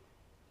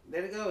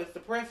 Let it go. It's the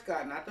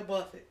Prescott, not the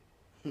Buffett.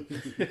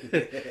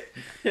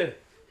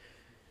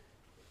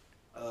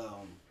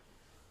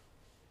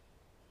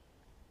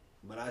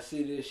 But I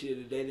see this year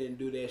that they didn't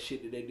do that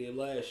shit that they did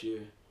last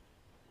year.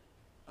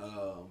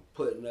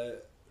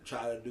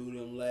 Try to do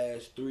them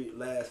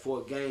last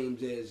 4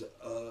 games as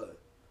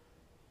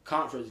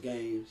conference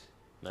games.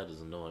 That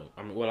is annoying.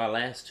 I mean, well, our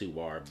last 2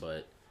 are,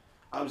 but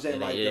I'm saying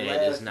like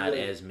it's not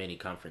as many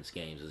conference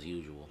games as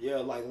usual. Yeah,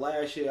 like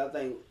last year, I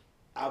think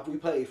we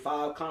played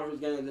 5 conference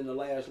games in the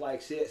last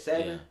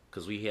 7. Yeah,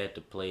 because we had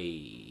to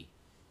play.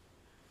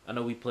 I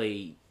know we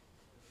played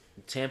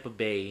Tampa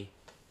Bay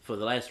for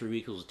the last 3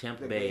 weeks. It was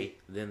Tampa Bay,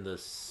 then the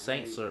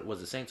Saints, or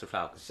was it Saints or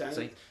Falcons?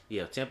 Saints.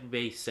 Yeah, Tampa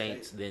Bay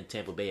Saints, then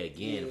Tampa Bay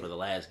again for the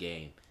last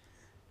game,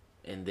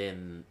 and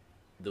then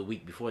the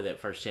week before that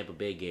first Tampa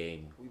Bay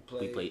game, we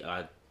played.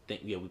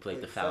 We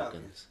played the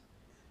Falcons.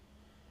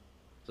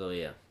 So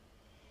yeah,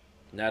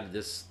 now that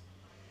this,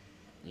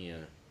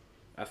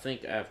 I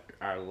think after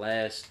our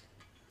last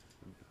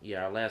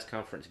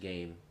conference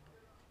game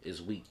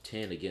is week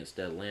 10 against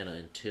Atlanta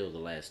until the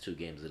last 2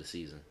 games of the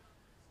season.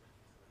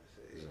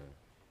 So.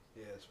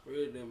 Yeah,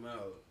 spread them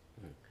out.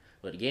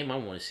 But the game I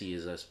want to see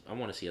is us. I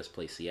want to see us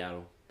play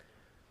Seattle.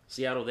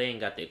 Seattle, they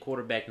ain't got their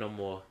quarterback no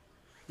more,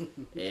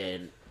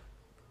 and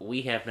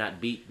we have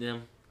not beat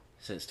them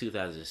since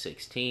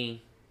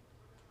 2016.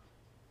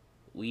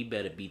 We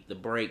better beat the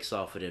brakes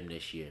off of them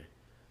this year.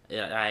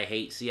 I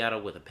hate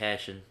Seattle with a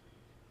passion.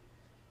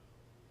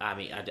 I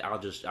mean, I'll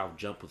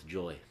jump with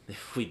joy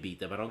if we beat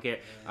them. I don't care.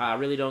 I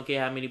really don't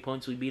care how many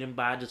points we beat them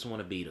by. I just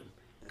want to beat them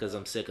because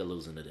I'm sick of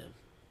losing to them.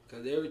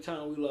 Because every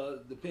time we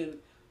lost,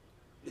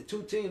 the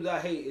 2 teams I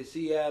hate is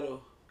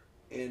Seattle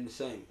and the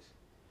Saints.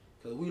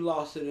 Because we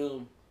lost to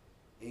them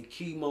in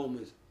key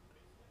moments.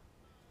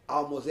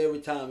 Almost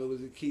every time it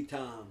was the key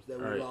times that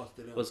we lost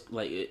to them.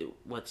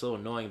 What's so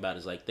annoying about it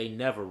is like they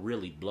never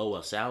really blow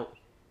us out.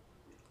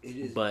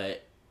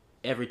 But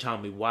every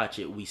time we watch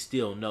it, we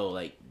still know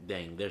like,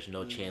 dang, there's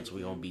no chance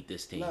we're gonna beat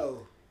this team.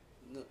 No.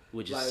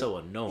 Which is so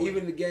annoying.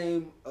 Even the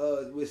game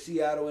with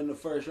Seattle in the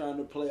first round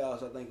of the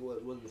playoffs, I think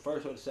it was the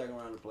first or the second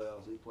round of the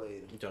playoffs we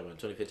played. You talking about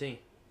 2015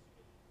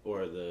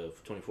 or the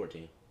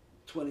 2014?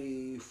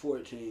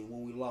 2014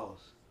 when we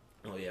lost.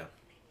 Oh yeah.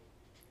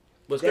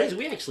 What's crazy?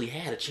 We actually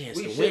had a chance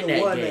to win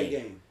that game.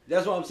 game.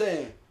 That's what I'm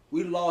saying.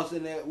 We lost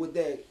in that with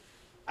that.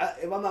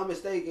 If I'm not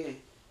mistaken,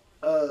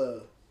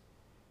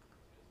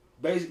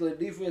 basically the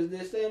defense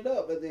didn't stand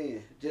up at the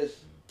end. Just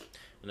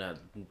now,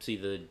 see,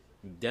 the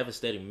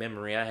devastating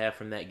memory I have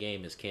from that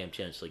game is Cam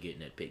Chancellor getting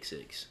that pick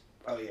 6.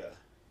 Oh yeah.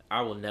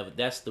 I will never.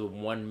 That's the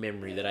one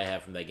memory that I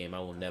have from that game. I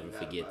will never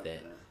forget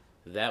that.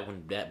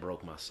 That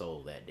broke my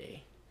soul that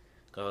day.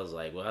 Cause I was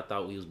like, well, I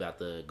thought we was about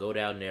to go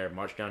down there,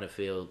 march down the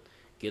field,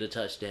 get a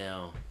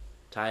touchdown,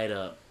 tie it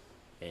up,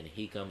 and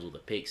he comes with a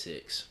pick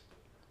 6.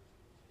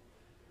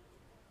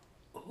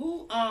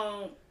 Who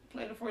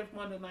played the first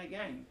Monday night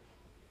game?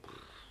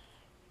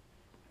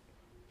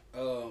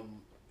 I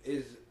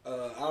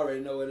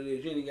already know what it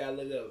is. You ain't gotta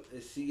look it up.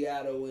 It's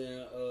Seattle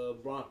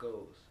and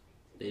Broncos.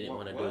 They didn't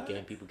want to do a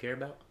game people care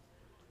about.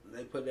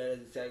 They put that as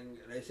the second.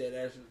 They said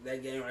that's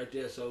that game right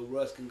there, so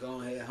Russ can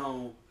go ahead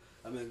home.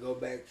 Go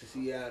back to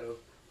Seattle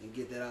and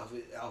get that off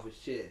his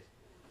chest.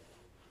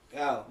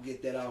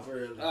 Get that off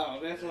early. Oh,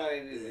 that's why they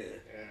did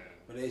that. Yeah.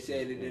 But they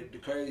said that the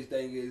crazy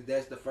thing is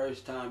that's the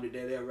first time that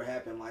ever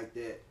happened like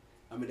that.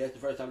 That's the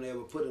first time they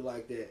ever put it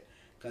like that.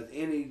 Because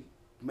any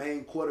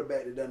main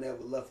quarterback that done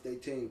ever left their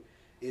team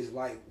is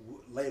like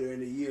later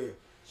in the year,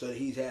 so that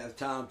he's has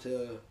time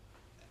to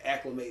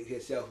acclimate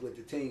himself with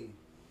the team.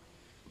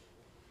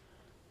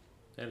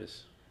 That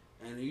is.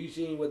 And you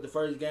seen what the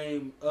first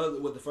game of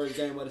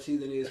the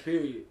season is?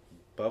 Period.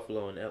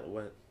 Buffalo and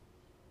what?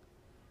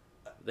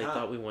 They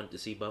thought we wanted to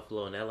see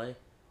Buffalo in LA.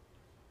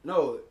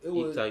 No, it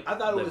was. I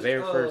thought it was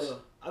very first.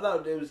 I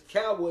thought it was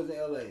Cowboys in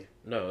L.A.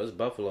 No, it's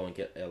Buffalo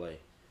and L.A.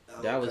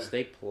 Oh, Dallas, okay.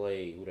 they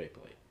play. Who they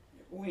play?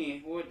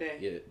 When? What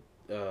day?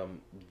 Yeah,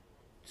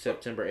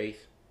 September 8th.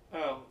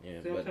 Oh. Yeah,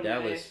 September but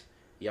Dallas, 8th.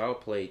 y'all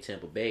play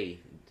Tampa Bay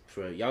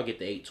for y'all get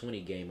the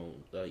 8:20 game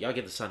on. Y'all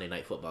get the Sunday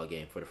night football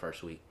game for the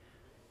first week,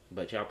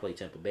 but y'all play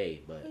Tampa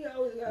Bay. But We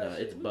always gotta No,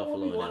 see- it's we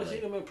Buffalo want and to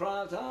see LA. them in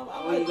prime time.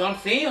 Well, you gonna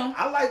see him.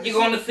 I like. You're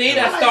gonna see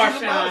that I like star to see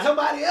somebody- shine.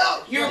 Somebody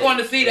else. You're going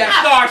to see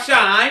that star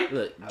shine.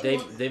 look,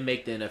 they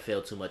make the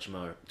NFL too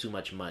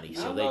much money,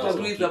 so I they know. just Because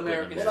gonna we keep the putting them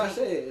Americans. What there. I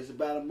said, it's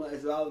about a month.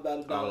 It's all about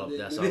a dollar.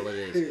 That's all it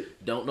is.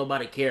 Don't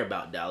nobody care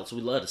about Dallas.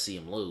 We love to see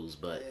them lose,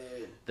 but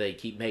Yeah. they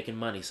keep making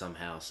money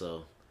somehow.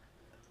 So,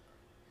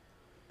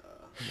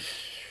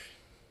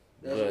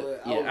 That's But,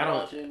 what yeah, I don't-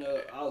 watching.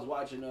 I was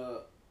watching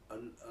a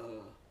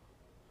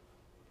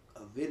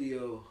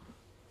video,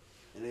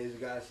 and this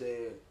guy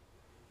said,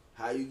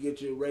 "How you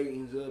get your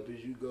ratings up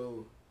is you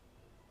go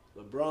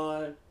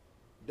LeBron,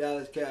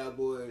 Dallas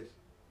Cowboys,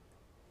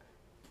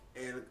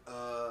 and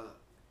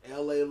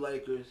L.A.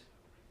 Lakers.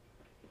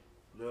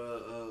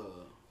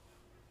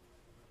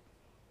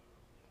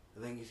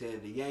 I think he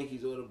said the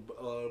Yankees or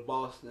the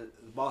Boston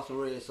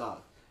Red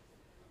Sox.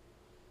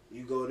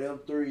 You go them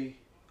three.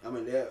 I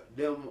mean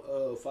them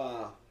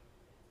five.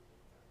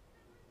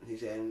 He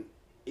said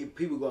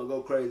people gonna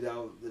go crazy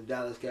out the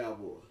Dallas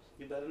Cowboys.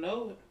 You better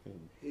know it.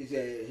 He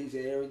said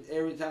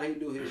every time he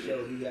do his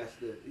show he has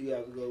to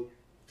go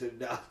to the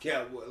Dallas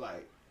Cowboys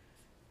like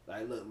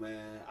look,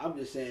 man, I'm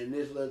just saying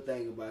this little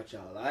thing about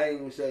y'all. I ain't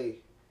even say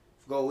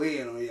go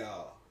in on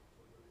y'all.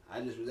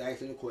 I just was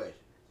asking a question.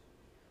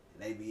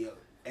 And they be up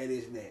at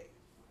his neck.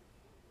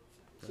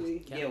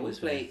 See? Yeah, we Cowboys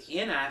played fans.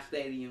 in our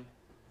stadium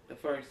the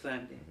first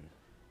Sunday.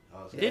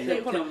 Oh, so Didn't they,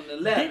 September hold on,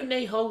 11th. didn't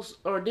they host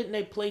or didn't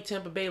they play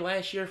Tampa Bay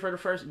last year for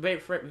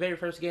the very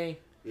first game?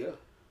 Yeah.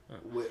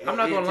 I'm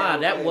not gonna lie,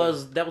 Tampa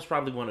Bay. that was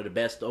probably one of the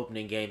best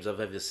opening games I've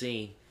ever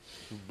seen.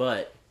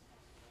 But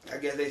I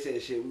guess they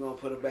said shit. We're gonna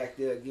put it back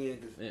there again.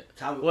 'Cause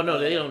yeah. Well, no,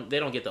 they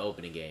don't get the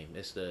opening game.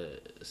 It's the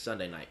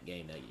Sunday night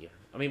game that year.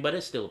 I mean, but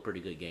it's still a pretty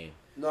good game.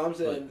 No, I'm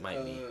saying.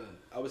 might be.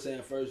 I was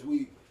saying first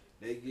week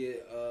they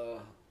gonna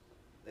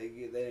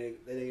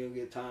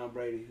get Tom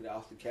Brady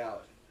off the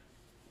couch.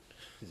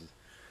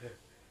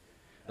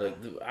 Look,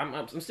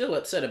 I'm still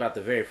upset about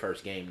the very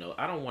first game though.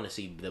 I don't want to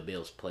see the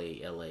Bills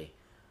play LA.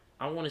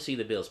 I want to see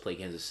the Bills play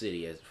Kansas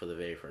City for the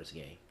very first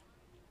game.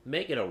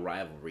 Make it a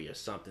rivalry or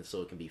something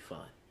so it can be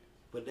fun.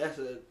 But that's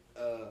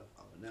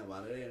never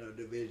mind. It ain't no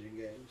division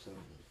game, so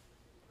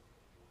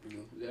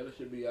that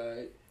should be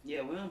alright.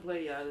 Yeah, we don't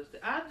play y'all.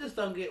 I just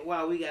don't get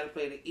why we got to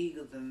play the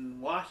Eagles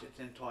and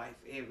Washington twice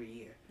every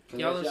year.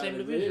 Y'all in the same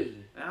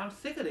division. I'm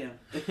sick of them.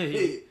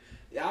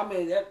 Yeah, I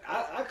mean that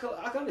I can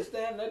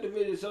understand that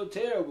division is so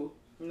terrible.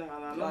 No.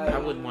 I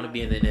wouldn't want to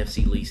be in the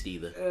NFC least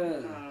either.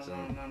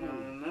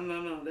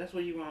 No. That's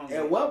where you wrong.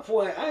 At one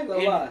point, I ain't gonna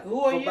And lie.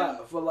 who are you?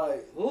 For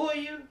like Who are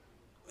you?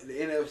 the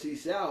NFC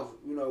South,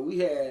 we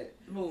had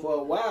Who? for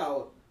a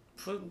while.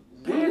 For the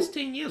past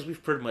 10 years,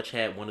 we've pretty much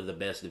had one of the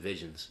best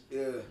divisions.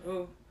 Yeah.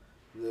 Who?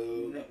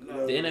 The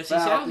The NFC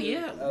South, Falcons,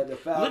 yeah. the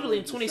Falcons, Literally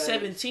in the Saints.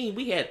 2017,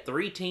 we had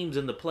 3 teams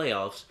in the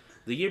playoffs.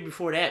 The year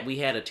before that, we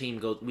had an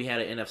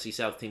NFC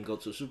South team go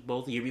to the Super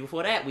Bowl. The year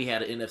before that, we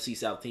had an NFC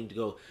South team to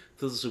go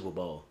to the Super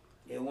Bowl.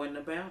 It wasn't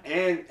about.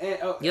 And Yes, if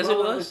it I'm not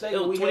was. mistaken,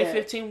 It was we had-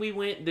 2015 we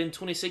went, then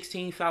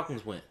 2016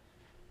 Falcons went.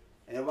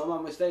 And if I'm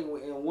not mistaken,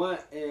 in one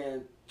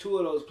and two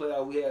of those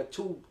playoffs, we had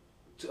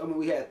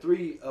we had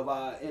 3 of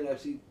our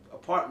NFC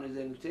partners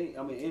in the team.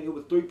 I mean, and it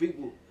was 3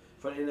 people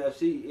from the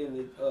NFC in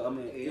the.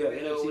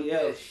 NFC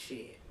South,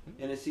 Shit.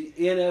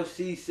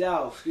 NFC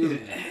South.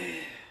 Excuse me.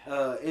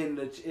 In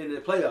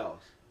the playoffs.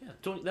 Yeah,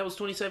 that was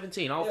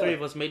 2017. All Yeah. 3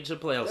 of us made it to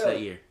the playoffs Yeah.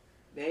 that year.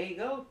 There you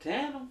go,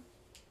 Tandem.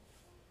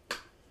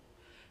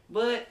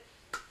 But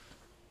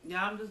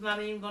yeah, I'm just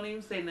not even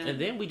gonna say nothing. And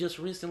then we just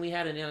recently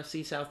had an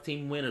NFC South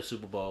team win a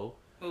Super Bowl.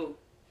 Who?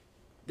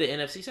 The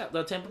NFC South,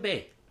 the Tampa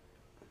Bay.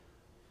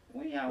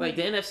 When y'all Like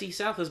the win? NFC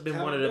South has been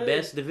Tampa one of the Bay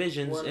best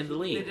divisions won in the the-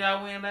 league. Did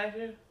y'all win last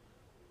year?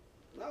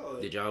 No,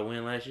 Did y'all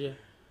win last year?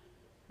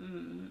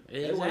 Mm-hmm.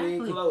 they weren't even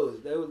Exactly. close.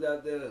 They was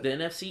out there The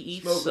NFC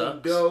East smoking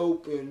sucks.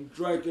 dope and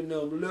drinking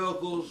them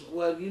liquors.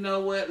 Well, you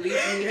know what? At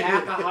least we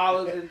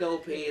alcoholics and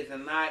dope heads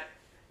and not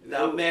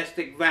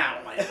domestic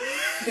violence.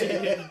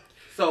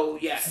 So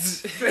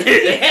yes. You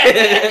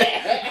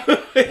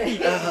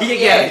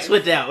got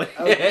with that one.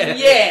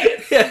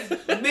 Yes.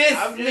 Miss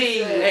I'm just me.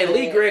 saying. Hey,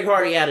 leave Greg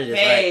Hardy out of this.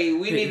 Hey, right?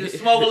 we need to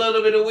smoke a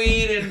little bit of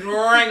weed and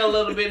drink a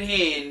little bit of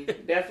hen.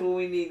 That's what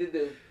we need to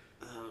do.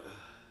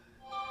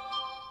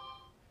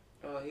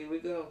 Oh, here we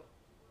go.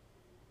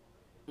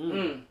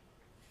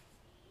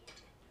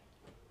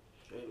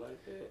 Straight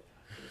like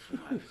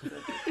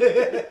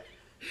that.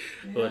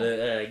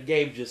 But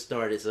game just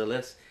started, so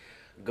let's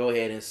go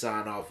ahead and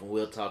sign off, and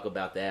we'll talk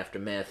about the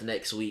aftermath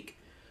next week.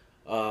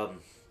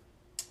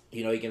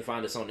 You can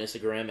find us on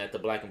Instagram at the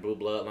Black and Blue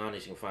Bloodline.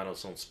 You can find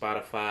us on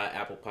Spotify,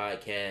 Apple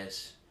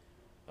Podcasts,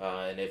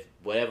 and if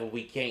whatever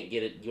we can't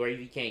get it, or if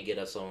you can't get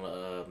us on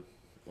a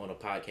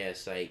podcast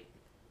site,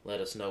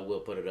 let us know. We'll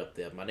put it up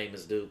there. My name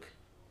is Duke.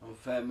 I'm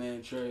Fat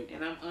Man Trey.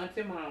 And I'm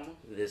Auntie Mama.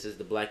 This is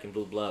the Black and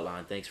Blue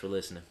Bloodline. Thanks for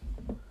listening.